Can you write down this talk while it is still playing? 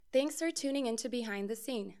Thanks for tuning into Behind the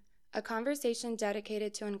Scene, a conversation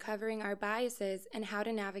dedicated to uncovering our biases and how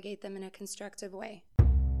to navigate them in a constructive way.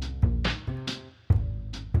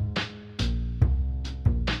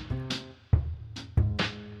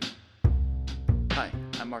 Hi,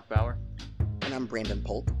 I'm Mark Bauer. And I'm Brandon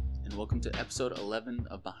Polk. And welcome to episode 11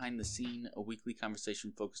 of Behind the Scene, a weekly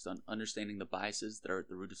conversation focused on understanding the biases that are at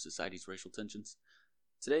the root of society's racial tensions.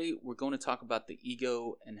 Today, we're going to talk about the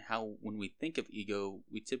ego and how when we think of ego,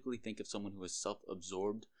 we typically think of someone who is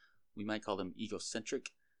self-absorbed. We might call them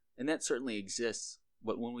egocentric, and that certainly exists.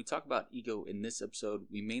 But when we talk about ego in this episode,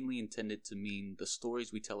 we mainly intend it to mean the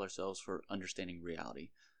stories we tell ourselves for understanding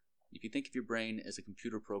reality. If you think of your brain as a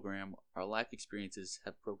computer program, our life experiences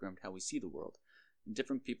have programmed how we see the world. And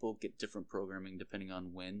different people get different programming depending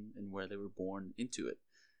on when and where they were born into it.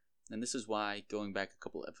 And this is why, going back a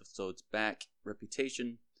couple episodes back,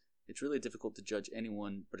 reputation, it's really difficult to judge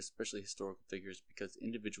anyone, but especially historical figures, because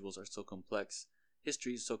individuals are so complex,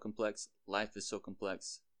 history is so complex, life is so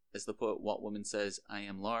complex. As the poet Walt Whitman says, "I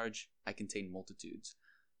am large, I contain multitudes."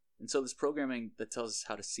 And so this programming that tells us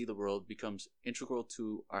how to see the world becomes integral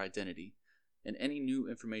to our identity. And any new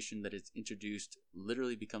information that is introduced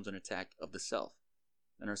literally becomes an attack of the self.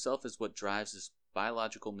 And our self is what drives this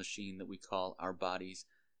biological machine that we call our bodies,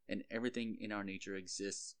 and everything in our nature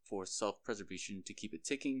exists for self-preservation, to keep it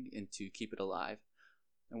ticking and to keep it alive.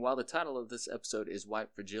 And while the title of this episode is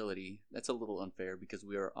White Fragility, that's a little unfair because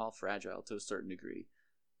we are all fragile to a certain degree.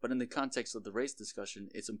 But in the context of the race discussion,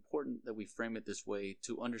 it's important that we frame it this way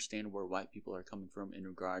to understand where white people are coming from in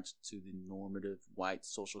regards to the normative white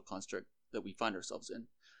social construct that we find ourselves in.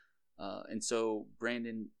 And so,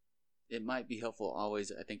 Brandon, it might be helpful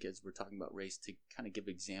always, I think, as we're talking about race, to kind of give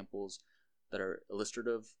examples that are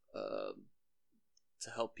illustrative to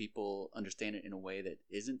help people understand it in a way that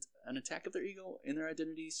isn't an attack of their ego in their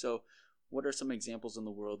identity. So what are some examples in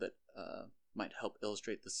the world that might help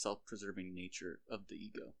illustrate the self-preserving nature of the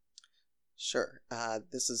ego? Sure.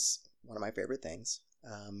 This is one of my favorite things.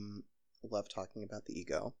 Love talking about the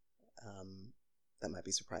ego. That might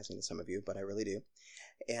be surprising to some of you, but I really do.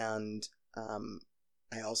 And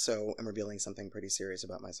I also am revealing something pretty serious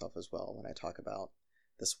about myself as well when I talk about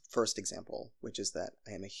this first example, which is that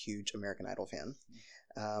I am a huge American Idol fan,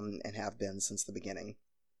 and have been since the beginning.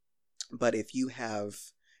 But if you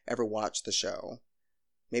have ever watched the show,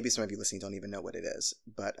 maybe some of you listening don't even know what it is,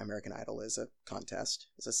 but American Idol is a contest.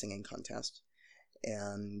 It's a singing contest,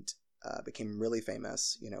 and became really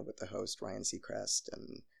famous, with the host Ryan Seacrest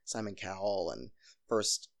and Simon Cowell, and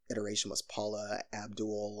first iteration was Paula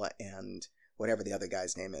Abdul and whatever the other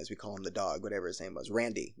guy's name is. We call him the dog, whatever his name was.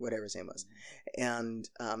 Randy, whatever his name was. And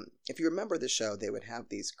if you remember the show, they would have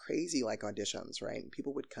these crazy auditions, right? And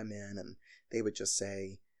people would come in and they would just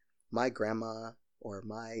say, my grandma or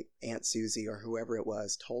my Aunt Susie or whoever it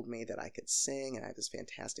was told me that I could sing and I have this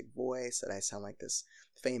fantastic voice, that I sound like this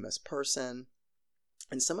famous person.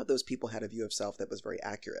 And some of those people had a view of self that was very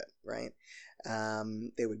accurate, right?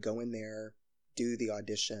 They would go in there, do the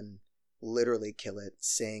audition, literally kill it,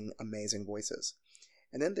 sing amazing voices.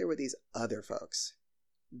 And then there were these other folks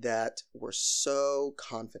that were so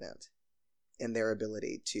confident in their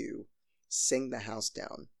ability to sing the house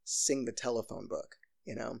down, sing the telephone book,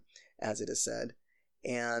 as it is said.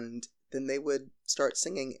 And then they would start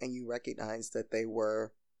singing and you recognize that they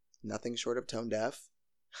were nothing short of tone deaf.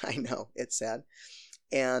 I know, it's sad.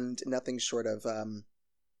 And nothing short of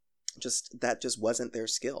that just wasn't their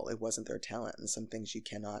skill. It wasn't their talent. And some things you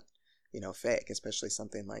cannot fake, especially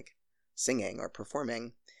something like singing or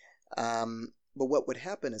performing. But what would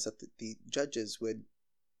happen is that the judges would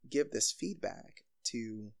give this feedback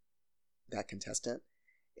to that contestant,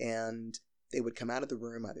 and they would come out of the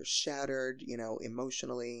room either shattered,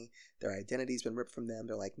 emotionally, their identity's been ripped from them.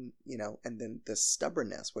 They're like, and then the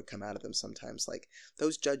stubbornness would come out of them sometimes. Like,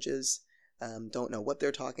 those judges don't know what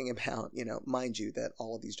they're talking about. Mind you that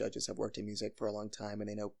all of these judges have worked in music for a long time and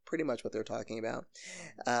they know pretty much what they're talking about.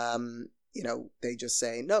 They just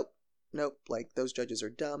say, nope, like, those judges are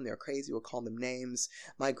dumb, they're crazy, we'll call them names.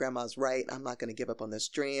 My grandma's right, I'm not going to give up on this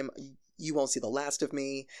dream. You won't see the last of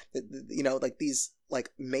me. These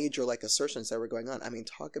major assertions that were going on. I mean,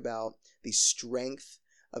 talk about the strength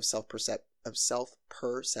of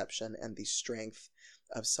self-perception and the strength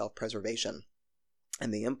of self-preservation.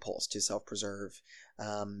 And the impulse to self-preserve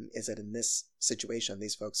is that in this situation,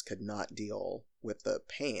 these folks could not deal with the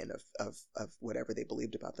pain of whatever they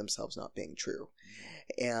believed about themselves not being true.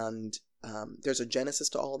 And there's a genesis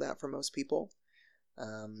to all of that for most people.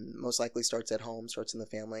 Most likely starts at home, starts in the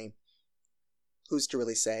family. Who's to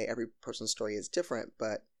really say? Every person's story is different,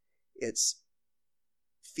 but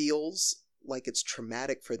feels like it's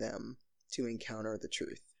traumatic for them to encounter the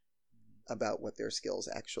truth. about what their skills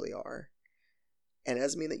actually are. And it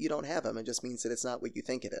doesn't mean that you don't have them. It just means that it's not what you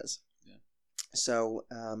think it is. Yeah. So,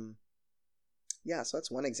 so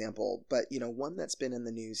that's one example. But, one that's been in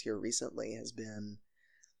the news here recently has been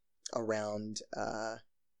around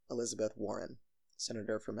Elizabeth Warren,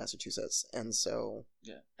 senator from Massachusetts. And so,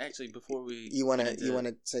 yeah, actually, before we you want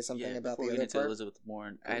to say something about the before we other get into part? Elizabeth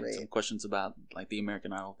Warren, I had some questions about like the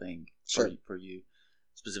American Idol thing Sure. for you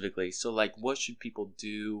specifically. So, like, what should people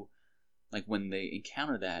do? Like when they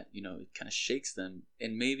encounter that, it kind of shakes them,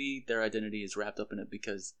 and maybe their identity is wrapped up in it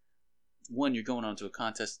because, one, you're going on to a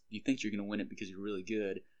contest, you think you're going to win it because you're really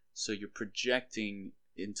good, so you're projecting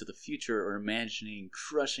into the future or imagining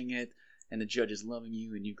crushing it, and the judges loving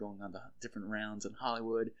you, and you going on the different rounds in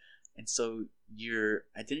Hollywood, and so your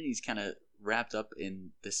identity is kind of wrapped up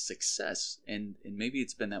in this success, and maybe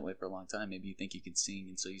it's been that way for a long time. Maybe you think you can sing,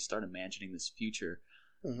 and so you start imagining this future.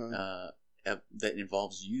 Mm-hmm. That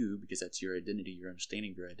involves you because that's your identity, your understanding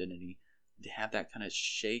of your identity. To have that kind of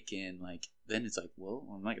shake in, like, then it's like, well,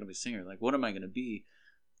 I'm not going to be a singer. Like, what am I going to be?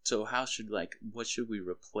 So what should we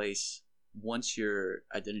replace once your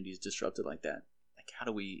identity is disrupted like that? Like, how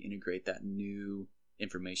do we integrate that new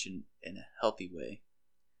information in a healthy way?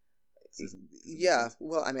 Yeah,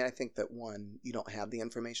 well, I mean, I think that one, you don't have the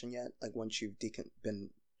information yet. Like, once you've been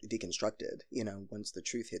deconstructed, once the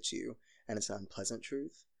truth hits you, and it's an unpleasant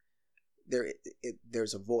truth,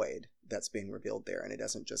 there's a void that's being revealed there, and it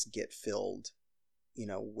doesn't just get filled,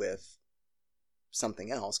 with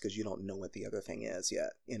something else because you don't know what the other thing is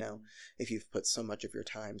yet. If you've put so much of your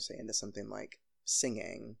time, say, into something like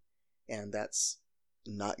singing, and that's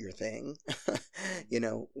not your thing,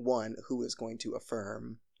 one, who is going to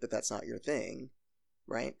affirm that that's not your thing,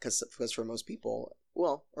 right? Because for most people,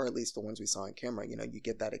 well, or at least the ones we saw on camera, you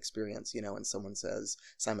get that experience, and someone says,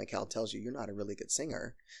 Simon Cowell tells you, you're not a really good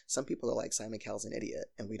singer. Some people are like, Simon Cowell's an idiot,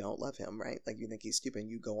 and we don't love him, right? Like, you think he's stupid, and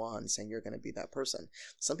you go on saying you're going to be that person.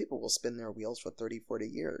 Some people will spin their wheels for 30, 40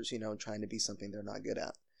 years, trying to be something they're not good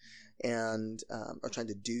at. And, or trying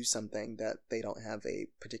to do something that they don't have a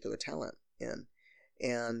particular talent in.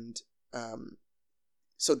 And,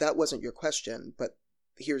 so that wasn't your question, but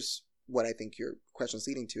here's what I think your question is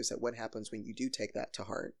leading to, is that what happens when you do take that to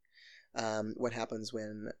heart? What happens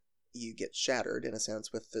when you get shattered, in a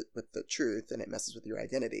sense, with the truth, and it messes with your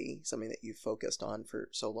identity, something that you've focused on for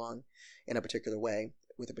so long in a particular way,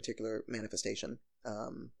 with a particular manifestation.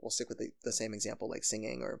 We'll stick with the same example, like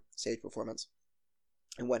singing or stage performance.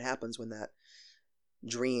 And what happens when that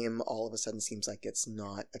dream all of a sudden seems like it's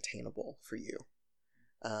not attainable for you?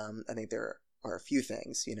 I think there are a few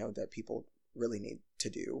things, that people really need to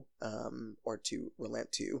do, or to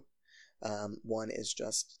relent to. One is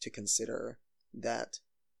just to consider that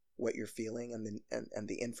what you're feeling and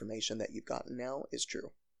the information that you've gotten now is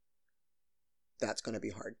true. That's going to be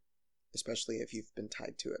hard, especially if you've been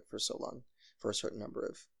tied to it for so long, for a certain number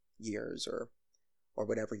of years, or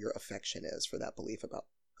whatever your affection is for that belief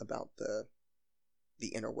about the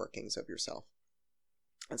inner workings of yourself.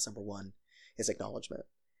 That's number one, is acknowledgement.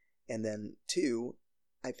 And then two,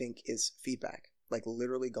 I think, is feedback. Like,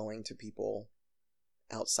 literally going to people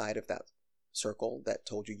outside of that circle that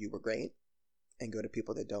told you were great, and go to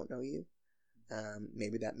people that don't know you.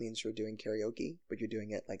 Maybe that means you're doing karaoke, but you're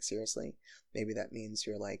doing it, like, seriously. Maybe that means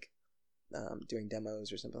you're, like, doing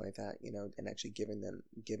demos or something like that, and actually giving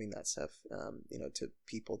that stuff, to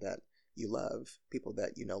people that you love, people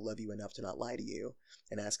that, love you enough to not lie to you,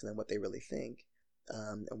 and asking them what they really think,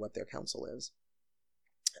 and what their counsel is.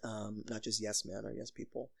 Not just yes men or yes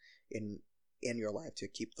people in your life to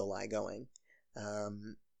keep the lie going.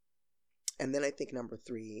 And then I think number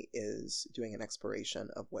three is doing an exploration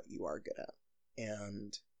of what you are good at,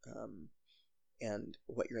 and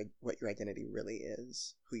what your identity really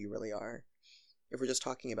is, who you really are. If we're just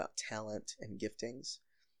talking about talent and giftings,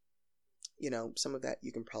 some of that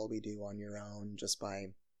you can probably do on your own just by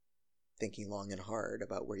thinking long and hard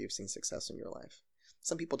about where you've seen success in your life.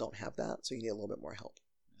 Some people don't have that, so you need a little bit more help.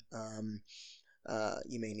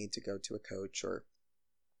 You may need to go to a coach or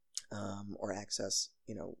access,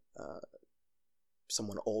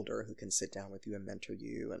 someone older who can sit down with you and mentor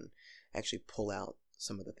you and actually pull out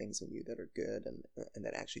some of the things in you that are good and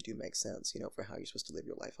that actually do make sense, for how you're supposed to live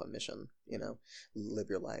your life on mission, live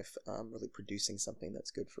your life really producing something that's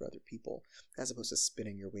good for other people, as opposed to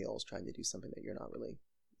spinning your wheels trying to do something that you're not really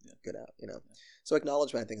good at, So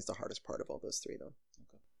acknowledgement, I think, is the hardest part of all those three, though.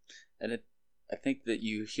 Okay. And I think that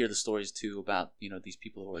you hear the stories too about, these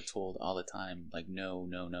people who are told all the time, like, no,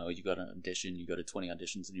 no, no. You go to an audition, you go to 20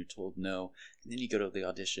 auditions and you're told no. And then you go to the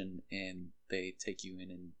audition and they take you in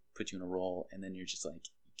and put you in a role. And then you're just like,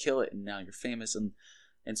 you kill it. And now you're famous.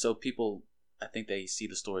 And so people, I think they see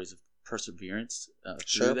the stories of perseverance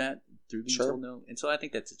Sure. through being Sure. told no. And so I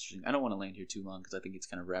think that's interesting. I don't want to land here too long because I think it's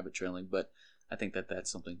kind of rabbit trailing, but I think that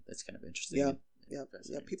that's something that's kind of interesting. Yeah. and Yeah.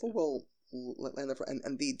 fascinating People too. will land there,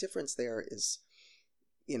 and the difference there is,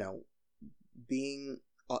 you know, being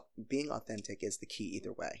authentic is the key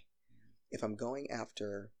either way. If I'm going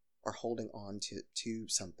after or holding on to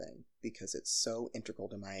something because it's so integral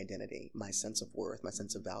to my identity, my sense of worth, my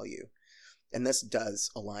sense of value, and this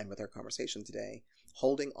does align with our conversation today,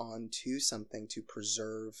 holding on to something to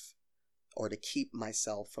preserve or to keep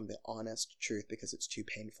myself from the honest truth because it's too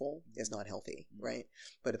painful is not healthy, right?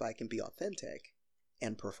 But if I can be authentic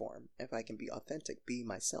and perform, if I can be authentic, be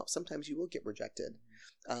myself, sometimes you will get rejected.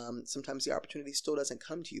 Sometimes the opportunity still doesn't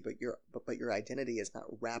come to you, but your identity is not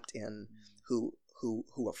wrapped in who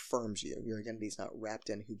affirms you. Your identity is not wrapped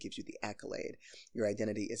in who gives you the accolade. Your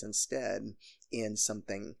identity is instead in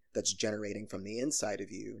something that's generating from the inside of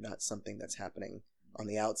you, not something that's happening on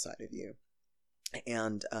the outside of you.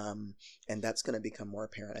 And that's going to become more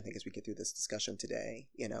apparent, I think, as we get through this discussion today.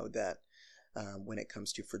 You know, that when it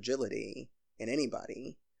comes to fragility in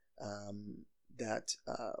anybody, that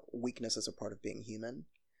weakness is a part of being human.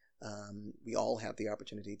 We all have the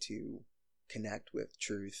opportunity to connect with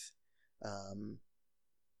truth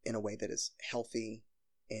in a way that is healthy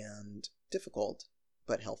and difficult,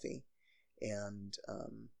 but healthy. And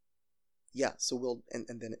so we'll and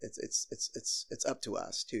then it's up to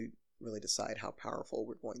us to really decide how powerful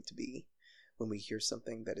we're going to be when we hear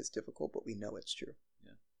something that is difficult, but we know it's true.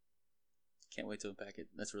 Yeah. Can't wait to unpack it.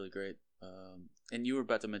 That's really great. And you were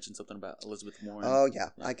about to mention something about Elizabeth Warren. Oh, yeah.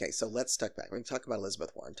 Okay, so let's step back. We're going to talk about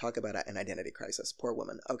Elizabeth Warren. Talk about an identity crisis. Poor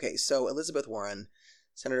woman. Okay, so Elizabeth Warren,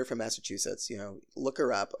 senator from Massachusetts, look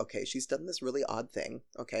her up. Okay, she's done this really odd thing.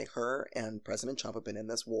 Okay, her and President Trump have been in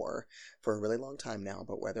this war for a really long time now,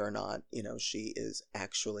 but whether or not, she is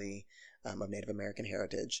actually of Native American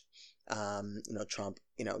heritage. Trump,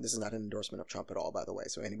 this is not an endorsement of Trump at all, by the way.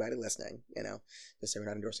 So anybody listening, just say we're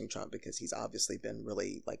not endorsing Trump because he's obviously been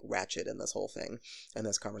really like ratchet in this whole thing and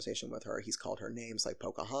this conversation with her. He's called her names like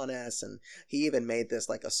Pocahontas, and he even made this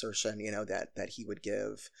like assertion, that he would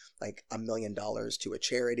give like $1 million to a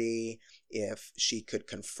charity if she could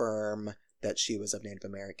confirm that she was of Native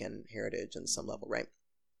American heritage in some level, right?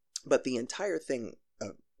 But the entire thing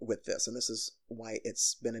with this, and this is why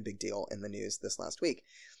it's been a big deal in the news this last week,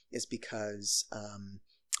 is because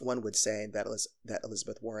one would say that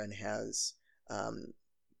Elizabeth Warren has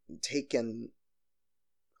taken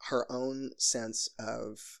her own sense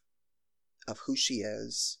of who she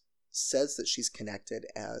is, says that she's connected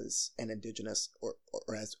as an indigenous or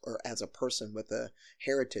as a person with a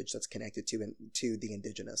heritage that's connected to the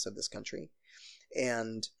indigenous of this country,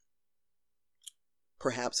 and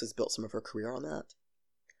perhaps has built some of her career on that.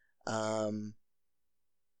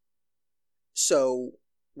 So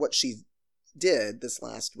what she did this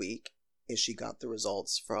last week is she got the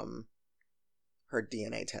results from her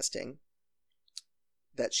DNA testing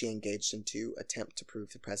that she engaged in to attempt to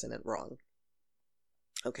prove the president wrong.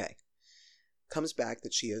 Okay. Comes back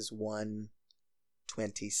that she is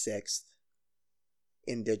 1/26th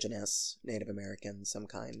indigenous Native American, some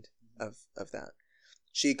kind of that.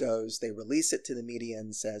 She goes, they release it to the media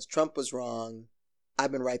and says, Trump was wrong.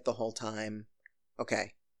 I've been right the whole time.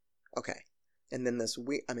 Okay. And then this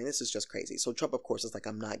is just crazy. So Trump, of course, is like,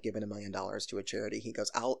 I'm not giving $1 million to a charity. He goes,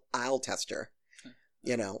 I'll test her,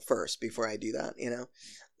 first before I do that,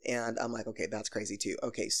 And I'm like, okay, that's crazy too.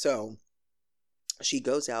 Okay, so she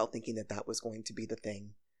goes out thinking that was going to be the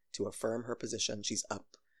thing to affirm her position. She's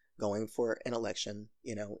up going for an election,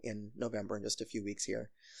 in November, in just a few weeks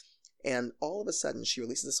here. And all of a sudden she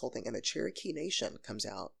releases this whole thing, and the Cherokee Nation comes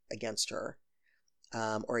out against her.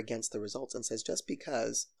 Or against the results, and says, just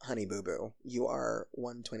because, honey boo boo, you are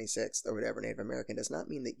 1/26th or whatever Native American does not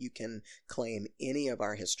mean that you can claim any of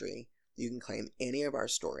our history. You can claim any of our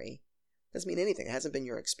story. Doesn't mean anything. It hasn't been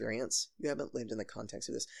your experience. You haven't lived in the context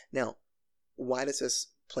of this. Now, why does this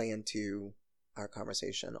play into our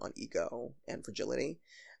conversation on ego and fragility?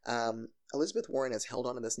 Elizabeth Warren has held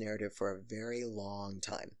on to this narrative for a very long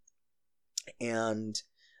time. And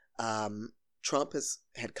Trump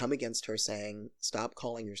had come against her saying, stop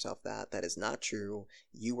calling yourself that. That is not true.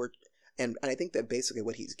 You were, and I think that basically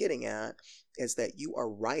what he's getting at is that you are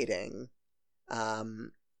writing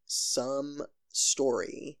some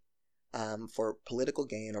story for political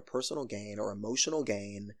gain or personal gain or emotional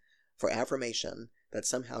gain, for affirmation that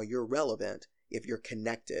somehow you're relevant if you're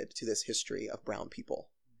connected to this history of brown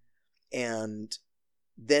people. And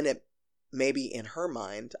then it maybe in her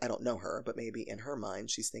mind, I don't know her, but maybe in her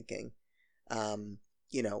mind she's thinking, I'm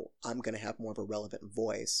going to have more of a relevant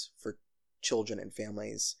voice for children and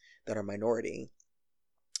families that are minority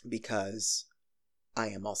because I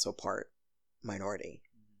am also part minority,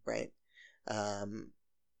 right?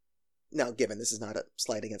 Now, given this is not a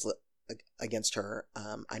slight against her,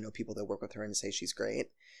 I know people that work with her and say she's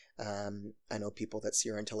great. I know people that see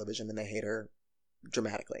her on television and they hate her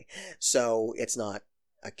dramatically. So it's not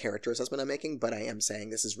a character assessment I'm making, but I am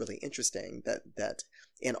saying this is really interesting that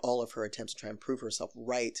in all of her attempts to try and prove herself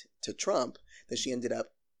right to Trump, that she ended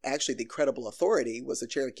up actually the credible authority was the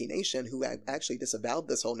Cherokee Nation, who actually disavowed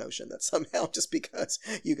this whole notion that somehow just because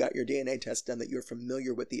you got your DNA test done that you're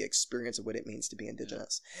familiar with the experience of what it means to be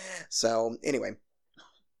indigenous. So anyway,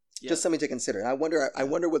 just something to consider. I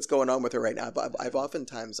wonder what's going on with her right now. I've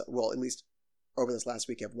oftentimes, well, at least over this last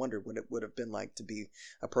week, I've wondered what it would have been like to be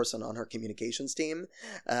a person on her communications team,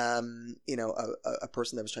 a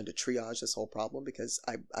person that was trying to triage this whole problem, because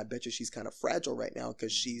I bet you she's kind of fragile right now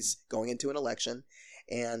because she's going into an election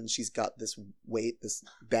and she's got this weight, this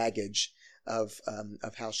baggage of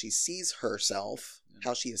how she sees herself,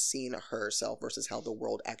 how she has seen herself versus how the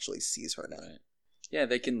world actually sees her now. Right. Yeah,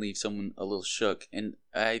 they can leave someone a little shook, and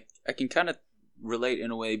I can kind of relate in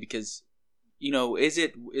a way because, is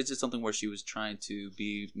it something where she was trying to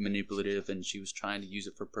be manipulative and she was trying to use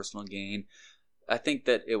it for personal gain? I think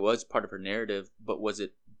that it was part of her narrative, but was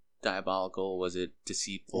it diabolical? Was it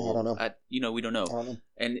deceitful? I don't know. We don't know. I don't know.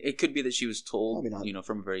 And it could be that she was told, Probably not.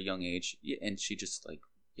 from a very young age, and she just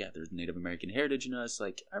there's Native American heritage in us.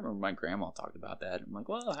 Like, I remember my grandma talked about that. I'm like,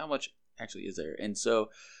 well, how much actually is there? And so,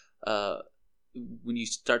 when you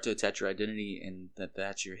start to attach your identity and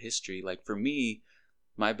that's your history, like for me,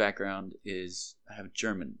 my background is I have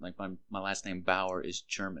German. Like my last name Bauer is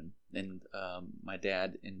German, and my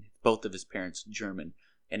dad and both of his parents German,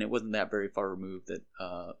 and it wasn't that very far removed that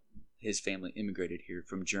his family immigrated here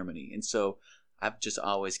from Germany, and so I've just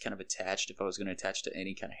always kind of attached. If I was going to attach to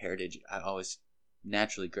any kind of heritage, I always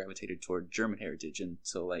naturally gravitated toward German heritage, and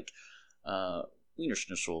so Wiener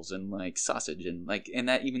Schnitzels and sausage and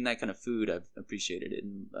that even that kind of food I've appreciated it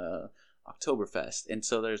in Oktoberfest. And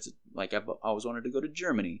so there's I've always wanted to go to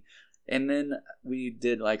Germany. And then we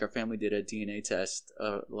did our family did a DNA test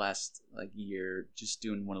last year, just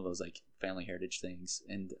doing one of those family heritage things,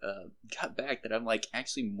 and got back that I'm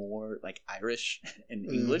actually more Irish and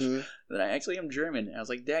English than I actually am German. And I was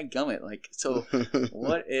like, dadgummit, so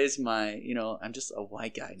what is my, I'm just a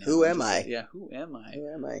white guy now. Who am I? Yeah, who am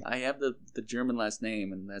I? I have the German last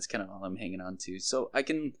name, and that's kind of all I'm hanging on to. So I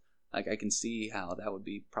can see how that would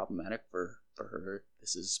be problematic for her.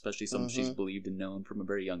 This is especially something she's believed and known from a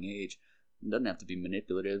very young age. It doesn't have to be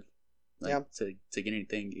manipulative to get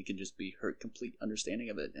anything. It can just be her complete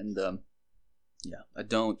understanding of it. And I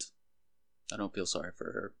don't feel sorry for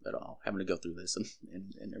her at all, having to go through this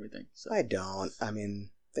and everything. So I don't. I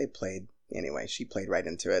mean, they played anyway. She played right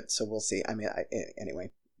into it, so we'll see. I mean,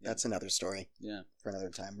 anyway. That's another story. Yeah, for another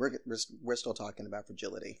time. We're still talking about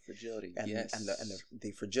fragility. And, yes, and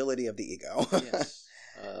the fragility of the ego. Yes.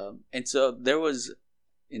 And so there was,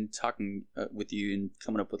 in talking with you and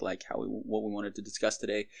coming up with what we wanted to discuss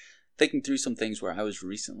today, thinking through some things where I was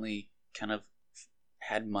recently kind of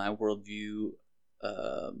had my worldview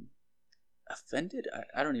offended.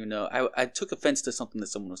 I don't even know. I took offense to something that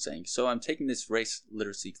someone was saying. So I'm taking this race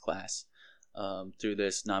literacy class through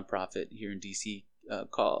this nonprofit here in DC.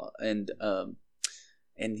 Call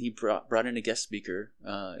and he brought in a guest speaker.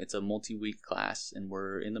 It's a multi-week class, and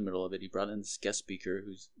we're in the middle of it. He brought in this guest speaker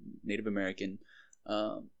who's Native American,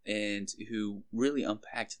 and who really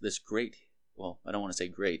unpacked this great. Well, I don't want to say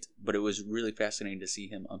great, but it was really fascinating to see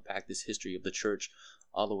him unpack this history of the church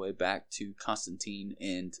all the way back to Constantine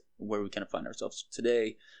and where we kind of find ourselves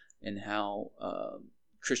today, and how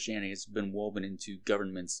Christianity has been woven into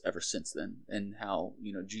governments ever since then, and how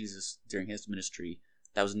Jesus during his ministry,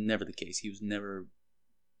 that was never the case. He was never,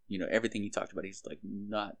 everything he talked about, he's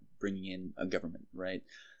not bringing in a government, right?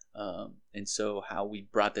 And so how we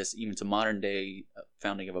brought this even to modern day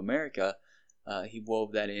founding of America, he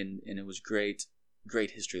wove that in, and it was great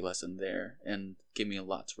history lesson there, and gave me a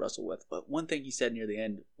lot to wrestle with. But one thing he said near the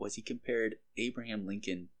end was he compared Abraham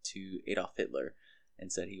Lincoln to Adolf Hitler,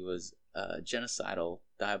 and said he was genocidal,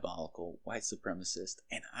 diabolical, white supremacist.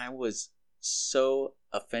 And I was so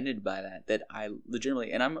offended by that I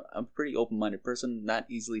legitimately, and I'm a pretty open-minded person, not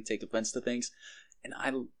easily take offense to things, and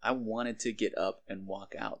I wanted to get up and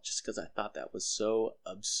walk out just because I thought that was so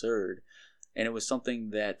absurd. And it was something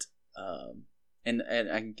that and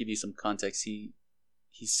I can give you some context. He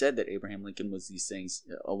said that Abraham Lincoln was these things,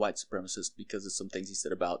 a white supremacist, because of some things he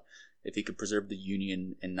said about if he could preserve the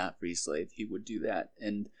Union and not free slave, he would do that.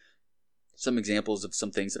 And some examples of some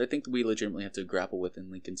things that I think we legitimately have to grapple with in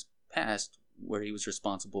Lincoln's past where he was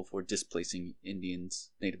responsible for displacing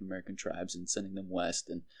Indians, Native American tribes, and sending them west,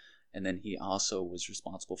 and then he also was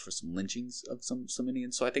responsible for some lynchings of some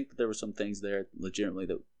Indians. So I think that there were some things there legitimately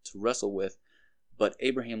to wrestle with. But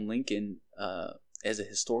Abraham Lincoln, as a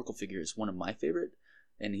historical figure, is one of my favorite,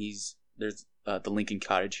 and there's the Lincoln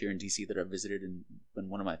Cottage here in D.C. that I've visited and been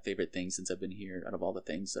one of my favorite things since I've been here. Out of all the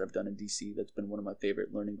things that I've done in D.C., that's been one of my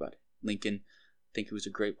favorite, learning about Lincoln. I think he was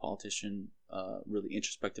a great politician, really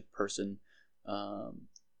introspective person,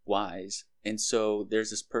 wise. And so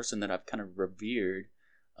there's this person that I've kind of revered,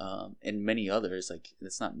 and many others. Like,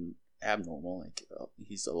 it's not abnormal. Like,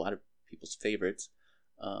 he's a lot of people's favorites.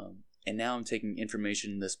 And now I'm taking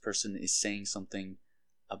information this person is saying something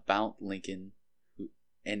about Lincoln,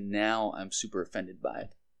 and now I'm super offended by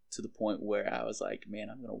it, to the point where I was like, man,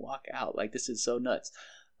 I'm going to walk out. Like, this is so nuts.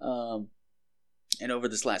 And over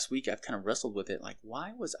this last week, I've kind of wrestled with it. Like,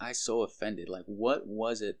 why was I so offended? Like, what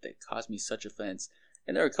was it that caused me such offense?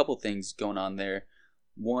 And there are a couple things going on there.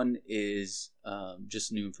 One is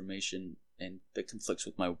just new information and that conflicts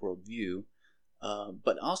with my worldview.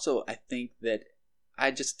 But also, I think that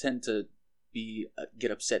I just tend to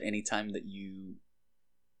get upset anytime that you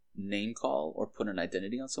name call or put an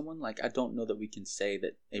identity on someone. Like, I don't know that we can say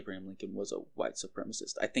that Abraham Lincoln was a white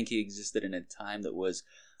supremacist. I think he existed in a time that was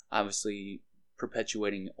obviously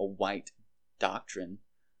perpetuating a white doctrine,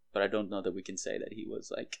 but I don't know that we can say that he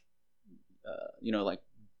was like, like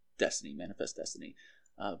destiny, manifest destiny.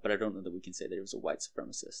 But I don't know that we can say that he was a white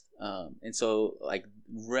supremacist. And so, like,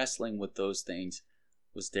 wrestling with those things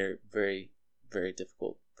was very, very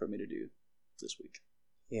difficult for me to do this week.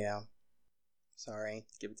 Yeah. Sorry.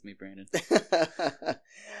 Give it to me, Brandon.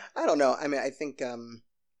 I don't know. I mean, I think, I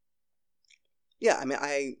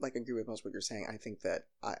agree with most of what you're saying. I think that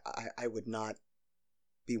I would not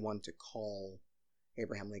be one to call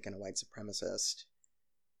Abraham Lincoln a white supremacist.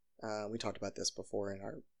 We talked about this before in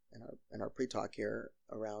our pre-talk here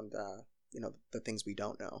around, the things we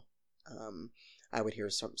don't know. I would hear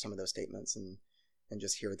some of those statements and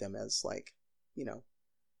just hear them as like,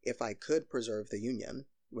 if I could preserve the Union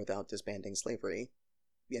without disbanding slavery,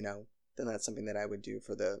 then that's something that I would do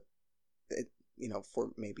for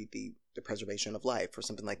for maybe the preservation of life or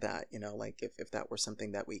something like that. Like if that were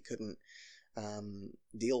something that we couldn't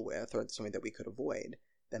deal with or something that we could avoid,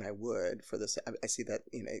 then I would for this. I see that,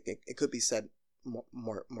 it could be said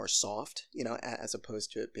more soft, as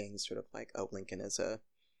opposed to it being sort of like, oh, Lincoln is a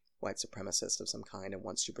white supremacist of some kind and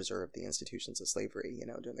wants to preserve the institutions of slavery,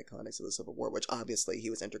 during the context of the Civil War, which obviously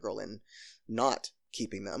he was integral in not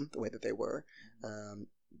keeping them the way that they were,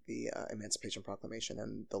 the Emancipation Proclamation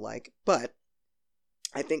and the like. But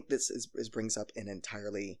I think this brings up an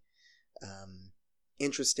entirely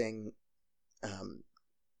interesting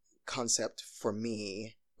concept for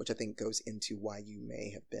me, which I think goes into why you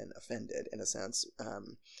may have been offended in a sense,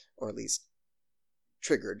 or at least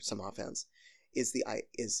triggered some offense. Is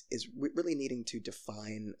really needing to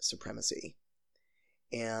define supremacy.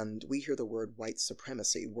 And we hear the word white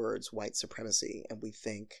supremacy, and we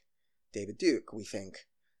think David Duke, we think,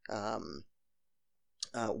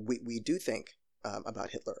 we do think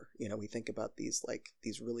about Hitler, we think about these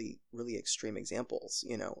really, really extreme examples,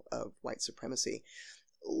 of white supremacy.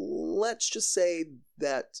 Let's just say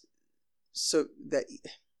that,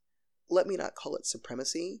 let me not call it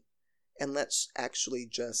supremacy, and let's actually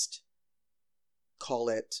just call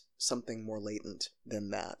it something more latent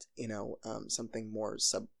than that, something more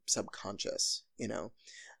subconscious,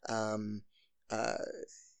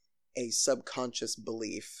 a subconscious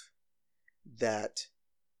belief that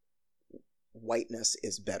whiteness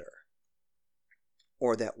is better,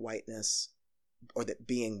 or that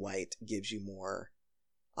being white gives you more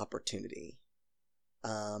opportunity,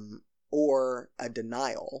 or a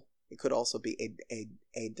denial. It could also be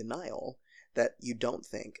a denial that you don't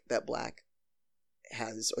think that black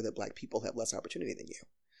has, or that black people have less opportunity than you.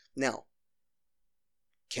 Now,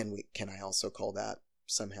 can I also call that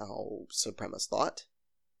somehow supremacist thought?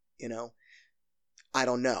 I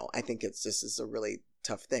don't know. I think this is a really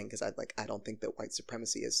tough thing, because I don't think that white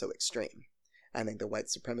supremacy is so extreme. I think that white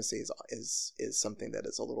supremacy is something that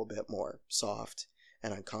is a little bit more soft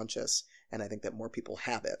and unconscious, and I think that more people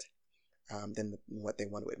have it than what they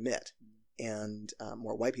want to admit. And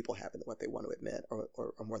more white people have it than what they want to admit, or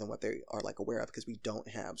more than what they are aware of, because we don't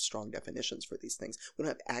have strong definitions for these things. We don't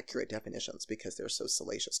have accurate definitions because they're so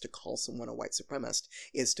salacious. To call someone a white supremacist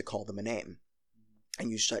is to call them a name, and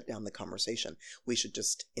you shut down the conversation. We should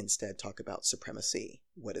just instead talk about supremacy.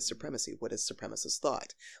 What is supremacy? What is supremacist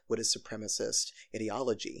thought? What is supremacist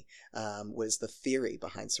ideology? What is the theory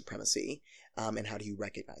behind supremacy? And how do you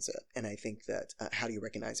recognize it? And I think that how do you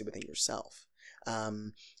recognize it within yourself?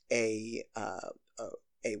 a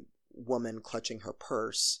woman clutching her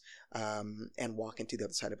purse and walking to the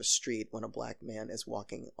other side of a street when a black man is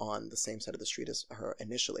walking on the same side of the street as her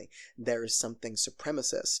initially. There is something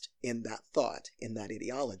supremacist in that thought, in that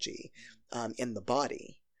ideology, in the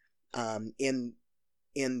body, in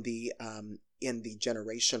the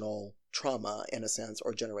generational trauma, in a sense,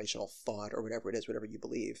 or generational thought, or whatever it is, whatever you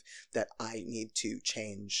believe, that I need to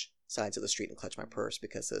change sides of the street and clutch my purse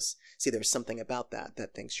because there's something about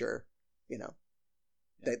that thinks you're,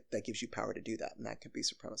 that gives you power to do that. And that could be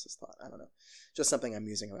supremacist thought. I don't know. Just something I'm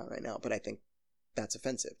using around right now. But I think that's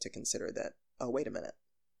offensive to consider that, oh, wait a minute.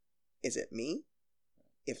 Is it me?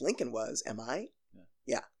 If Lincoln was, am I?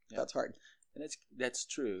 Yeah. That's hard. And that's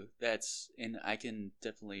true. And I can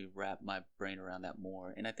definitely wrap my brain around that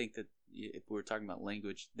more. And I think that if we're talking about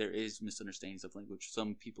language, there is misunderstandings of language.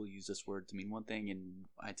 Some people use this word to mean one thing, and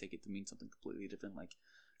I take it to mean something completely different. Like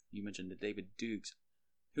you mentioned, David Dukes.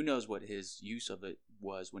 Who knows what his use of it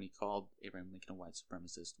was when he called Abraham Lincoln a white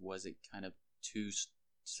supremacist? Was it kind of to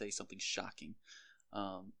say something shocking?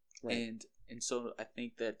 Right. And so I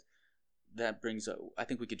think that brings up, I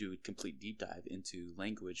think we could do a complete deep dive into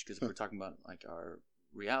language, because if we're talking about like our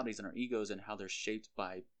realities and our egos and how they're shaped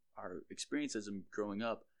by our experiences and growing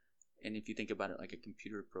up. And if you think about it like a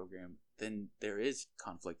computer program, then there is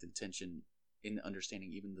conflict and tension in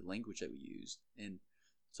understanding even the language that we use. And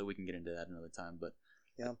so we can get into that another time. But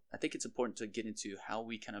yeah, I think it's important to get into how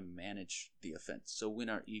we kind of manage the offense. So when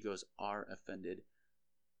our egos are offended,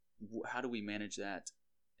 how do we manage that?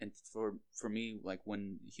 And for me, like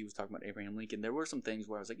when he was talking about Abraham Lincoln, there were some things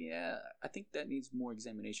where I was like, yeah, I think that needs more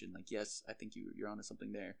examination. Like, yes, I think you're onto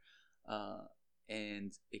something there.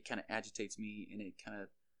 And it kind of agitates me, and it kind of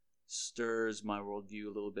stirs my worldview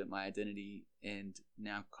a little bit, my identity, and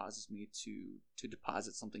now causes me to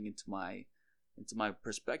deposit something into my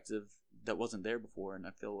perspective that wasn't there before, and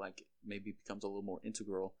I feel like maybe it becomes a little more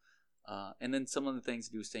integral. And then some of the things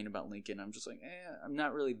that he was saying about Lincoln, I'm just like, I'm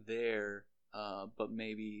not really there. But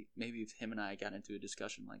maybe if him and I got into a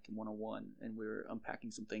discussion like one-on-one and we were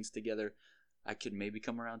unpacking some things together, I could maybe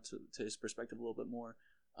come around to his perspective a little bit more.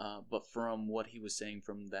 But from what he was saying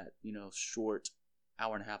from that, short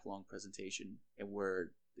hour and a half long presentation, and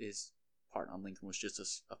where his part on Lincoln was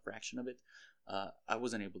just a fraction of it, I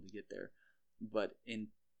wasn't able to get there. But in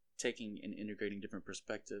taking and integrating different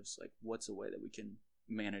perspectives, like what's a way that we can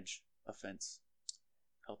manage offense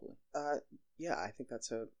healthily? Yeah, I think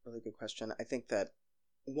that's a really good question. I think that,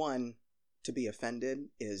 one, to be offended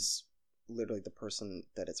is literally the person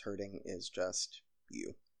that it's hurting is just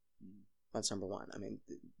you. Mm. That's number one. I mean,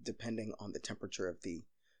 depending on the temperature of the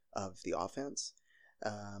offense,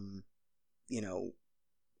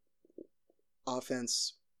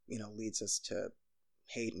 offense, leads us to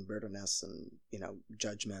hate and bitterness and,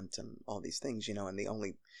 judgment and all these things, and the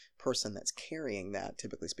only person that's carrying that,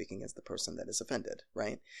 typically speaking, is the person that is offended,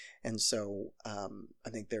 right? And so I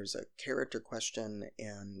think there's a character question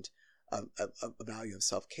and a value of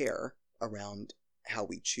self-care around how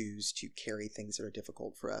we choose to carry things that are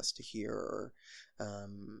difficult for us to hear, or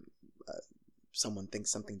someone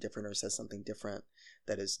thinks something different or says something different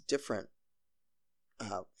that is different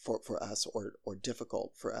for us or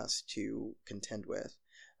difficult for us to contend with.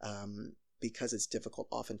 Because it's difficult,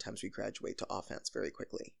 oftentimes we graduate to offense very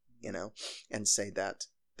quickly, and say that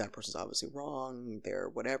person's obviously wrong, they're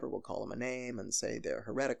whatever, we'll call them a name and say they're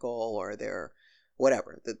heretical or they're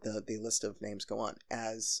whatever. The list of names go on,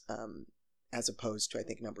 as opposed to, I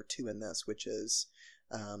think, number two in this, which is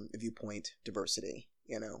viewpoint diversity,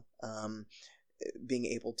 being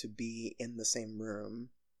able to be in the same room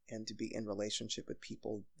and to be in relationship with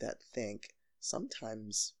people that think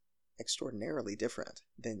sometimes extraordinarily different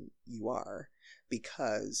than you are,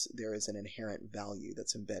 because there is an inherent value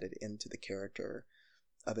that's embedded into the character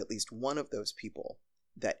of at least one of those people,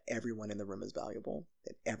 that everyone in the room is valuable,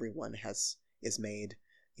 that everyone is made,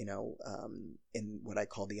 in what I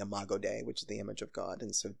call the Imago Dei, which is the image of God,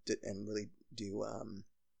 and so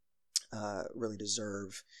really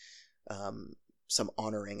deserve some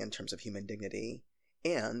honoring in terms of human dignity,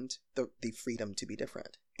 and the freedom to be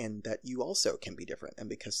different, and that you also can be different. And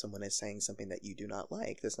because someone is saying something that you do not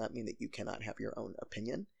like does not mean that you cannot have your own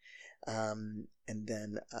opinion. And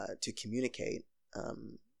then to communicate,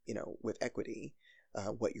 with equity,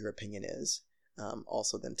 what your opinion is.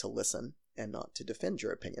 Also then to listen and not to defend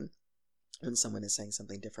your opinion when someone is saying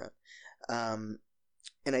something different. And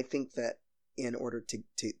I think that in order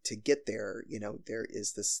to get there, there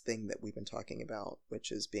is this thing that we've been talking about,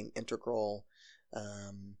 which is being integral,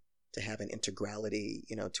 to have an integrality,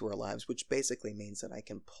 to our lives, which basically means that I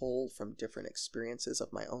can pull from different experiences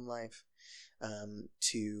of my own life,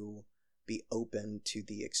 to be open to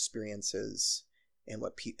the experiences and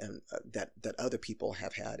that other people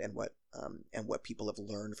have had, and what people have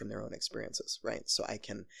learned from their own experiences, right? So I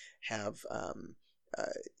can have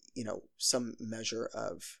some measure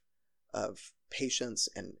of patience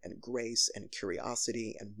and grace and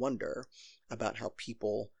curiosity and wonder about how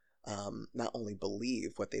people not only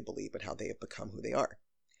believe what they believe, but how they have become who they are.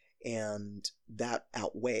 And that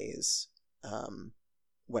outweighs,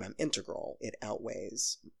 when I'm integral, it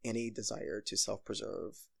outweighs any desire to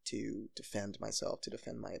self-preserve, to defend myself, to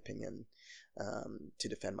defend my opinion, to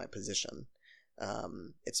defend my position.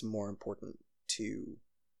 It's more important to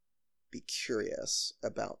be curious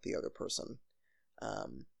about the other person,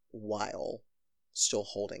 while still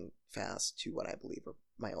holding fast to what I believe are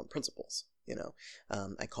my own principles.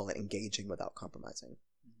 I call it engaging without compromising.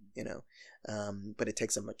 But it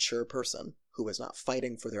takes a mature person who is not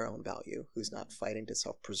fighting for their own value, who's not fighting to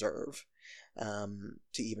self-preserve,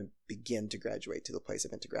 to even begin to graduate to the place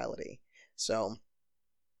of integrality. So,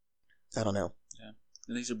 I don't know. Yeah,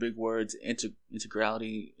 and these are big words: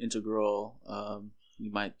 integrality, integral.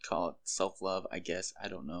 You might call it self-love, I guess. I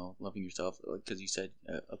don't know. Loving yourself, because you said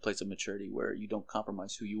a place of maturity where you don't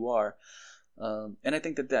compromise who you are. And I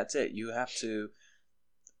think that's it. You have to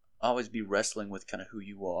always be wrestling with kind of who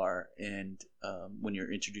you are, and when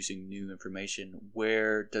you're introducing new information,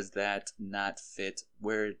 where does that not fit?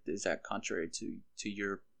 Where is that contrary to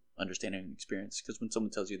your understanding and experience? Because when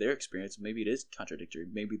someone tells you their experience, maybe it is contradictory.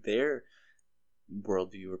 Maybe their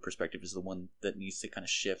worldview or perspective is the one that needs to kind of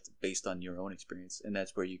shift based on your own experience. And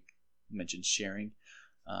that's where you mentioned sharing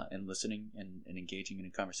and listening and engaging in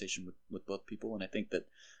a conversation with both people. And I think that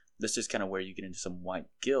this is kind of where you get into some white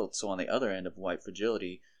guilt. So on the other end of white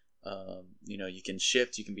fragility, you can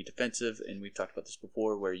shift, you can be defensive, and we've talked about this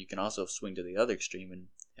before, where you can also swing to the other extreme and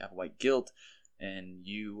have white guilt, and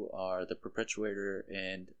you are the perpetuator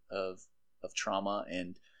of trauma,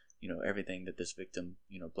 and everything that this victim,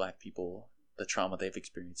 Black people, the trauma they've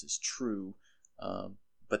experienced is true,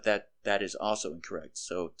 but that is also incorrect.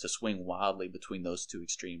 So to swing wildly between those two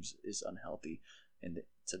extremes is unhealthy, and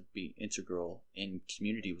to be integral in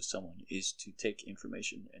community with someone is to take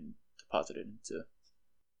information and deposit it into a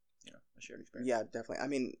shared experience. Yeah, definitely. I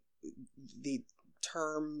mean, the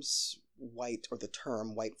terms white, or the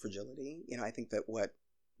term white fragility, I think that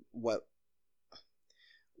what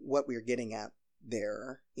we're getting at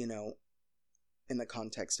there, in the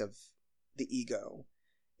context of the ego,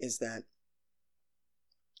 is that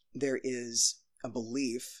there is a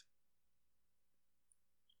belief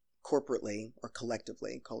corporately or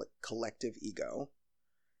collectively, call it collective ego,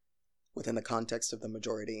 within the context of the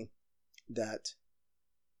majority, that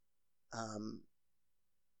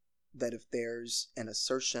that if there's an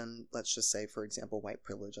assertion, let's just say, for example, white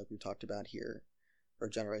privilege, like we talked about here, or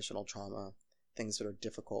generational trauma, things that are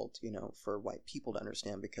difficult, for white people to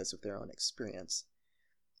understand because of their own experience,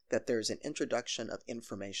 that there's an introduction of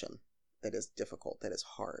information that is difficult, that is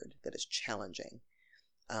hard, that is challenging.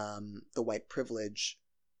 The white privilege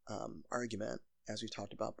argument, as we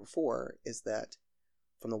talked about before, is that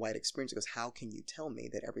from the white experience, it goes, how can you tell me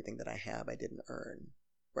that everything that I have I didn't earn,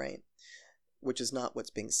 right? Which is not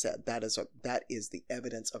what's being said. That is the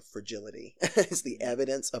evidence of fragility. It's the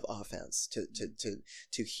evidence of offense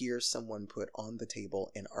to hear someone put on the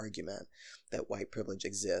table an argument that white privilege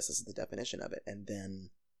exists. This is the definition of it. And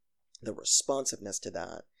then the responsiveness to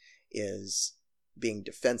that is being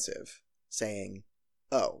defensive, saying,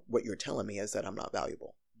 oh, what you're telling me is that I'm not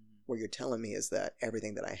valuable. Mm-hmm. What you're telling me is that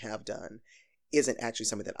everything that I have done isn't actually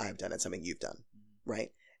something that I've done, it's something you've done,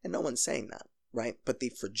 right? And no one's saying that. Right? But the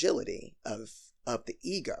fragility of the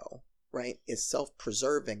ego, right, is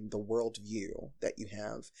self-preserving the worldview that you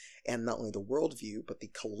have, and not only the worldview, but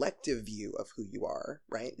the collective view of who you are,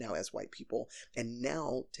 right, now as white people. And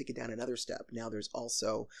now, take it down another step, now there's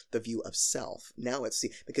also the view of self. Now it's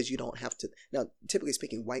because you don't have to, now, typically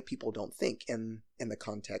speaking, white people don't think in the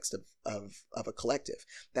context of a collective.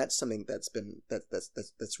 That's something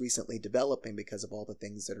that's recently developing because of all the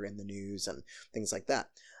things that are in the news and things like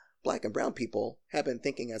that. Black and brown people have been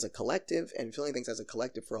thinking as a collective and feeling things as a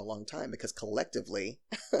collective for a long time, because collectively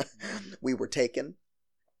we were taken,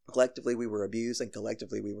 collectively we were abused, and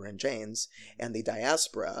collectively we were in chains. And the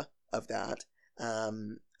diaspora of that,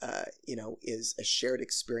 is a shared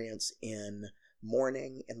experience in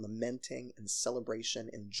mourning and lamenting and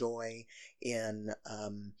celebration and joy, and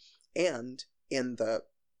in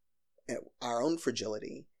our own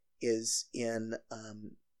fragility is in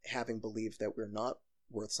having believed that we're not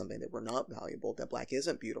worth something, that we're not valuable, that Black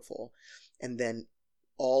isn't beautiful. And then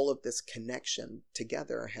all of this connection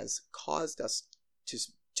together has caused us to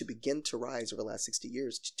to begin to rise over the last 60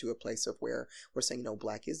 years to a place of where we're saying, no,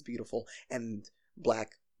 Black is beautiful, and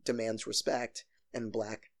Black demands respect, and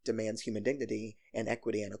Black demands human dignity and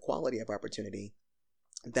equity and equality of opportunity,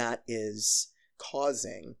 that is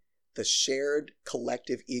causing the shared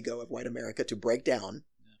collective ego of white America to break down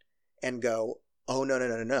and go, oh,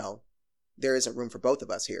 no. There isn't room for both of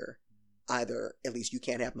us here. Either, at least you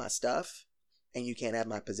can't have my stuff and you can't have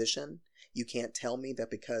my position. You can't tell me that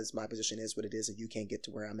because my position is what it is and you can't get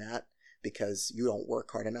to where I'm at because you don't work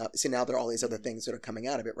hard enough. See, now there are all these other things that are coming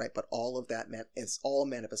out of it, right? But all of that is all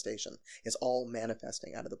manifestation. It's all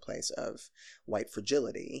manifesting out of the place of white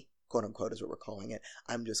fragility, quote unquote, is what we're calling it.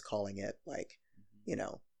 I'm just calling it like, you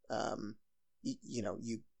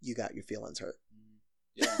got your feelings hurt.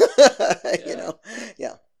 Yeah.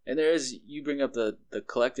 Yeah. And you bring up the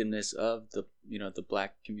collectiveness of the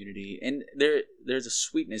Black community, and there's a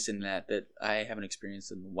sweetness in that I haven't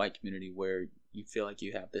experienced in the white community, where you feel like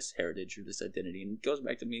you have this heritage or this identity, and it goes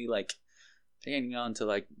back to me like hanging on to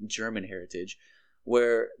like German heritage,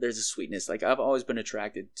 where there's a sweetness. Like I've always been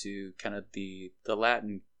attracted to kind of the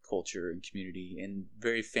Latin culture and community, and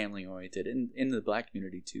very family oriented, and in the Black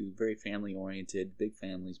community too, very family oriented, big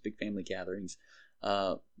families, big family gatherings.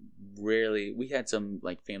 Rarely, we had some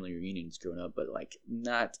like family reunions growing up, but like I'm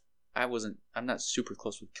not super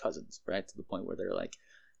close with cousins, right? To the point where they're like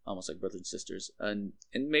almost like brothers and sisters. And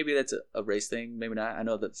maybe that's a race thing, maybe not. I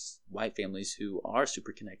know that's white families who are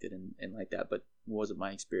super connected and like that, but wasn't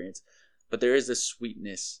my experience. But there is this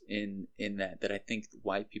sweetness in that I think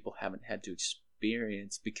white people haven't had to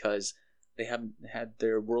experience because they haven't had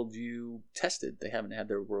their worldview tested. They haven't had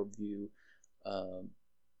their worldview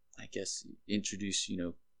I guess introduce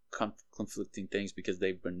conflicting things because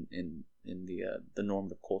they've been in the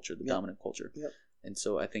normative culture, the dominant culture. Yep. And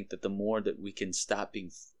so I think that the more that we can stop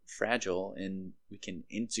being fragile and we can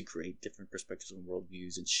integrate different perspectives and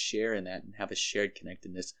worldviews and share in that and have a shared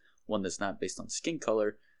connectedness, one that's not based on skin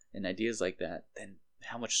color and ideas like that, then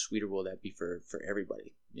how much sweeter will that be for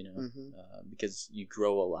everybody? Because you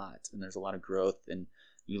grow a lot and there's a lot of growth and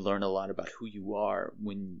you learn a lot about who you are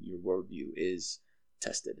when your worldview is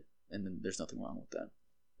tested, and then there's nothing wrong with that.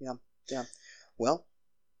 Yeah. Well,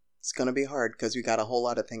 it's going to be hard because we got a whole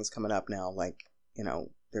lot of things coming up now. Like,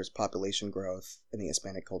 there's population growth in the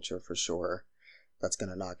Hispanic culture for sure. That's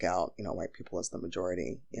going to knock out, white people as the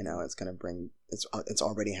majority. It's going to bring, it's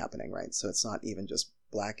already happening, right? So it's not even just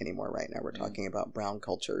Black anymore right now. We're talking about brown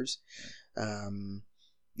cultures,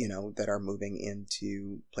 that are moving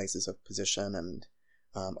into places of position and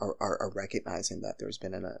are recognizing that there's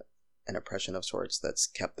been an oppression of sorts that's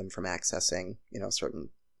kept them from accessing,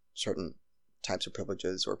 certain types of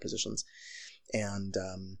privileges or positions, and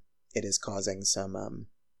it is causing some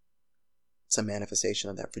manifestation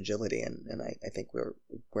of that fragility, and I think we're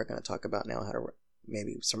going to talk about now how to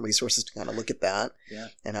maybe some resources to kind of look at that,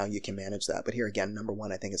 and how you can manage that. But here again, number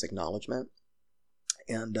one, I think, is acknowledgement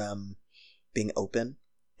and being open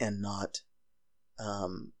and not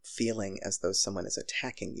feeling as though someone is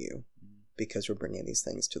attacking you. Because we're bringing these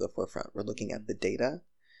things to the forefront. We're looking at the data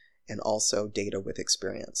and also data with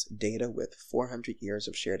experience. Data with 400 years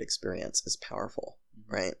of shared experience is powerful,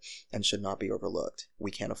 right? And should not be overlooked. We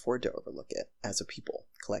can't afford to overlook it as a people,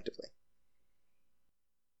 collectively.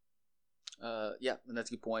 Yeah, and that's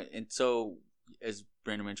a good point. And so, as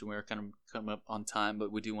Brandon mentioned, we're kind of coming up on time,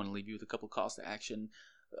 but we do want to leave you with a couple calls to action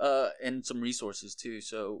and some resources too.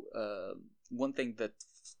 So one thing that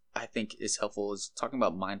I think is helpful is talking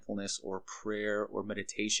about mindfulness or prayer or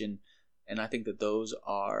meditation. And I think that those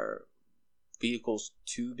are vehicles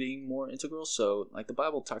to being more integral. So like the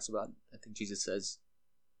Bible talks about, I think Jesus says,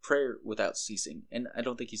 prayer without ceasing. And I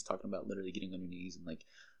don't think he's talking about literally getting on your knees and like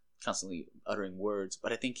constantly uttering words,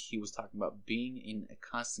 but I think he was talking about being in a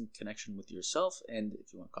constant connection with yourself, and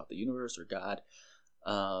if you want to call it the universe or God,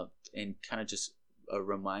 and kind of just a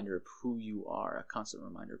reminder of who you are, a constant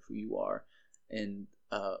reminder of who you are, and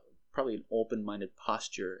probably an open-minded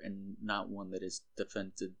posture and not one that is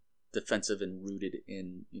defensive and rooted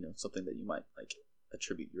in something that you might like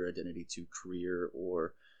attribute your identity to, career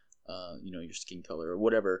or your skin color or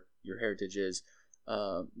whatever your heritage is.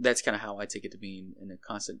 That's kind of how I take it to being in a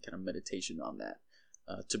constant kind of meditation on that,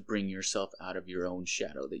 to bring yourself out of your own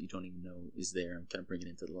shadow that you don't even know is there and kind of bring it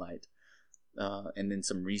into the light. And then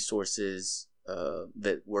some resources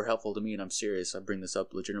that were helpful to me, and I'm serious, I bring this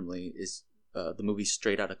up legitimately, is the movie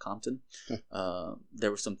Straight Outta Compton.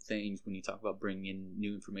 There were some things when you talk about bringing in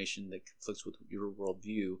new information that conflicts with your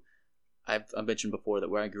worldview. I've mentioned before that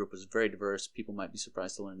where I grew up was very diverse. People might be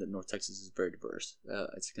surprised to learn that North Texas is very diverse.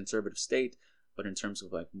 It's a conservative state, but in terms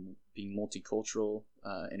of like being multicultural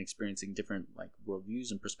and experiencing different like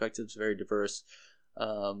worldviews and perspectives, very diverse.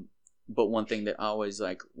 But one thing that always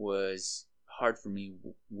like was hard for me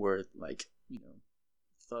were like,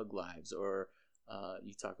 thug lives, or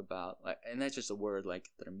you talk about like, and that's just a word like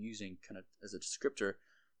that I'm using kind of as a descriptor.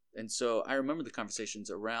 And so I remember the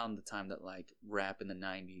conversations around the time that like rap in the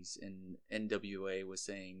 90s and NWA was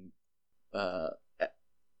saying, I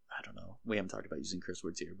don't know, we haven't talked about using curse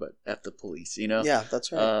words here, but F the police, Yeah,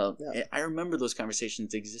 that's right. Yeah. I remember those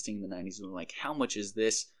conversations existing in the 90s, and like, how much is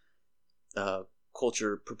this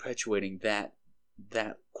culture perpetuating that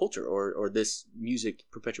culture, or this music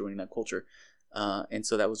perpetuating that culture? And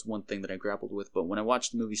so that was one thing that I grappled with. But when I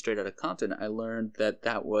watched the movie Straight Outta Compton, I learned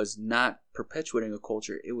that was not perpetuating a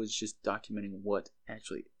culture. It was just documenting what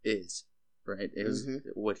actually is, right? It was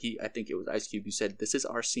I think it was Ice Cube who said, "This is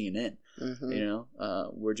our CNN."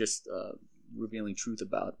 We're just revealing truth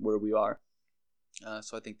about where we are.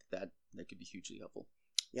 So I think that could be hugely helpful.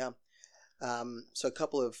 Yeah. So a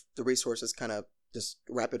couple of the resources, kind of just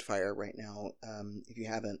rapid fire right now. If you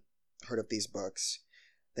haven't heard of these books,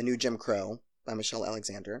 The New Jim Crow by Michelle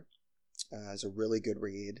Alexander is a really good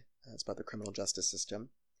read. It's about the criminal justice system.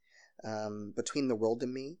 Between the World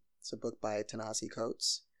and Me, it's a book by Ta-Nehisi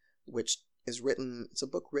Coates, which it's a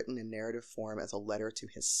book written in narrative form as a letter to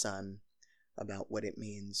his son about what it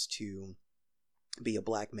means to be a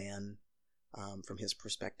black man from his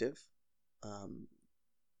perspective,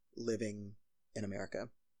 living in America,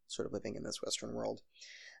 sort of living in this Western world.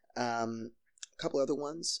 A couple other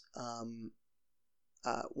ones.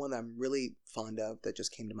 One that I'm really fond of that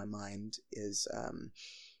just came to my mind is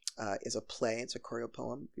a play. It's a choreo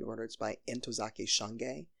poem. If you've heard it, it's by Ntozake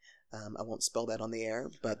Shange. I won't spell that on the air,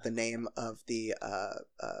 but the name of the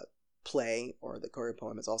play or the choreo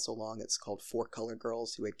poem is also long. It's called Four Color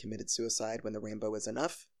Girls Who Had Committed Suicide When the Rainbow Was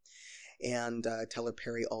Enough. And Tyler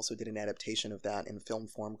Perry also did an adaptation of that in film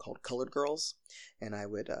form called Colored Girls, and I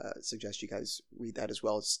would suggest you guys read that as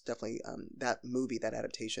well. It's definitely that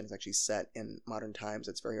adaptation is actually set in modern times.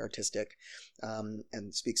 It's very artistic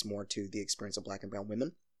and speaks more to the experience of black and brown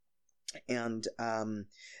women. And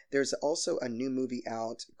there's also a new movie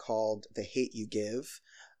out called The Hate U Give.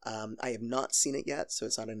 I have not seen it yet, so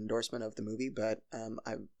it's not an endorsement of the movie, but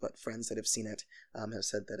friends that have seen it have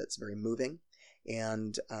said that it's very moving.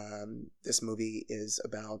 And this movie is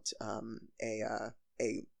about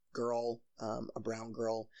a girl, a brown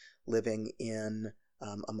girl, living in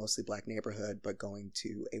a mostly black neighborhood, but going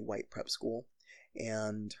to a white prep school.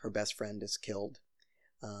 And her best friend is killed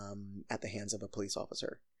at the hands of a police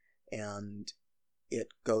officer. And it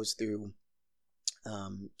goes through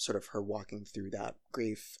sort of her walking through that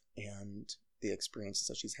grief and the experiences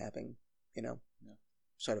that she's having,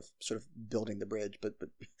 sort of building the bridge, but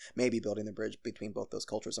maybe building the bridge between both those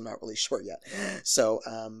cultures. I'm not really sure yet. So,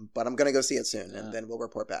 but I'm going to go see it soon, and then we'll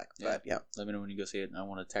report back. Yeah. But yeah. Let me know when you go see it, and I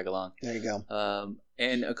want to tag along. There you go.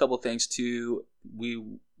 And a couple things too. We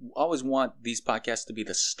always want these podcasts to be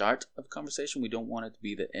the start of conversation. We don't want it to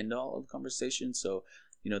be the end all of conversation. So,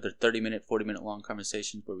 they're 30-minute, 40-minute long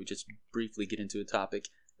conversations where we just briefly get into a topic,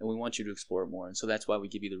 and we want you to explore it more. And so that's why we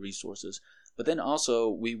give you the resources. But then also,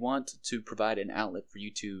 we want to provide an outlet for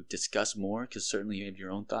you to discuss more, because certainly you have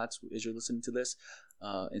your own thoughts as you're listening to this.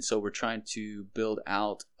 And so we're trying to build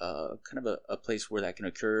out kind of a place where that can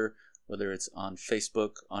occur, whether it's on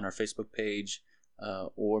Facebook, on our Facebook page,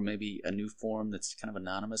 or maybe a new forum that's kind of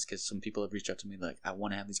anonymous, because some people have reached out to me like, I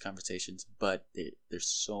want to have these conversations, but there's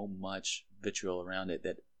so much vitriol around it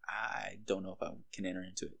that I don't know if I can enter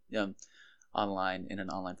into it online in an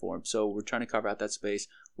online forum. So we're trying to carve out that space.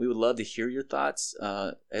 We would love to hear your thoughts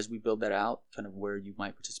as we build that out, kind of where you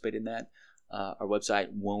might participate in that. Our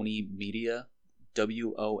website, Wony Media,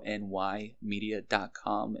 WONY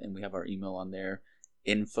media.com, and we have our email on there,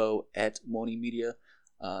 info@Wony Media.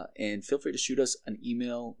 And feel free to shoot us an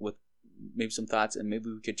email with maybe some thoughts, and maybe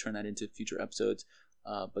we could turn that into future episodes.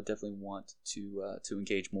 But definitely want to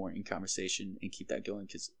engage more in conversation and keep that going,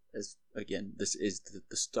 because again, this is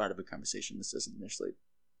the start of a conversation. This isn't necessarily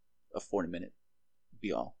a 40-minute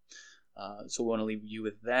be all. So we want to leave you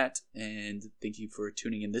with that, and thank you for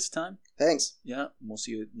tuning in this time. Thanks. Yeah, we'll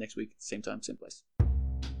see you next week, same time, same place.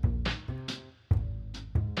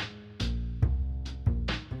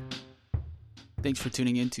 Thanks for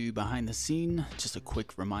tuning in to Behind the Scene. Just a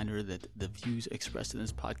quick reminder that the views expressed in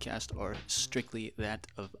this podcast are strictly that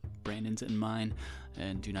of Brandon's and mine,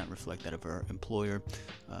 and do not reflect that of our employer.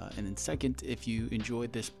 And then second, if you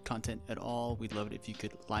enjoyed this content at all, we'd love it if you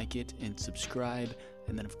could like it and subscribe.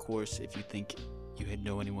 And then of course, if you think you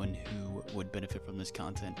know anyone who would benefit from this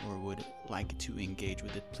content or would like to engage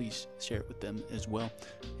with it, please share it with them as well.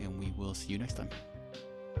 And we will see you next time.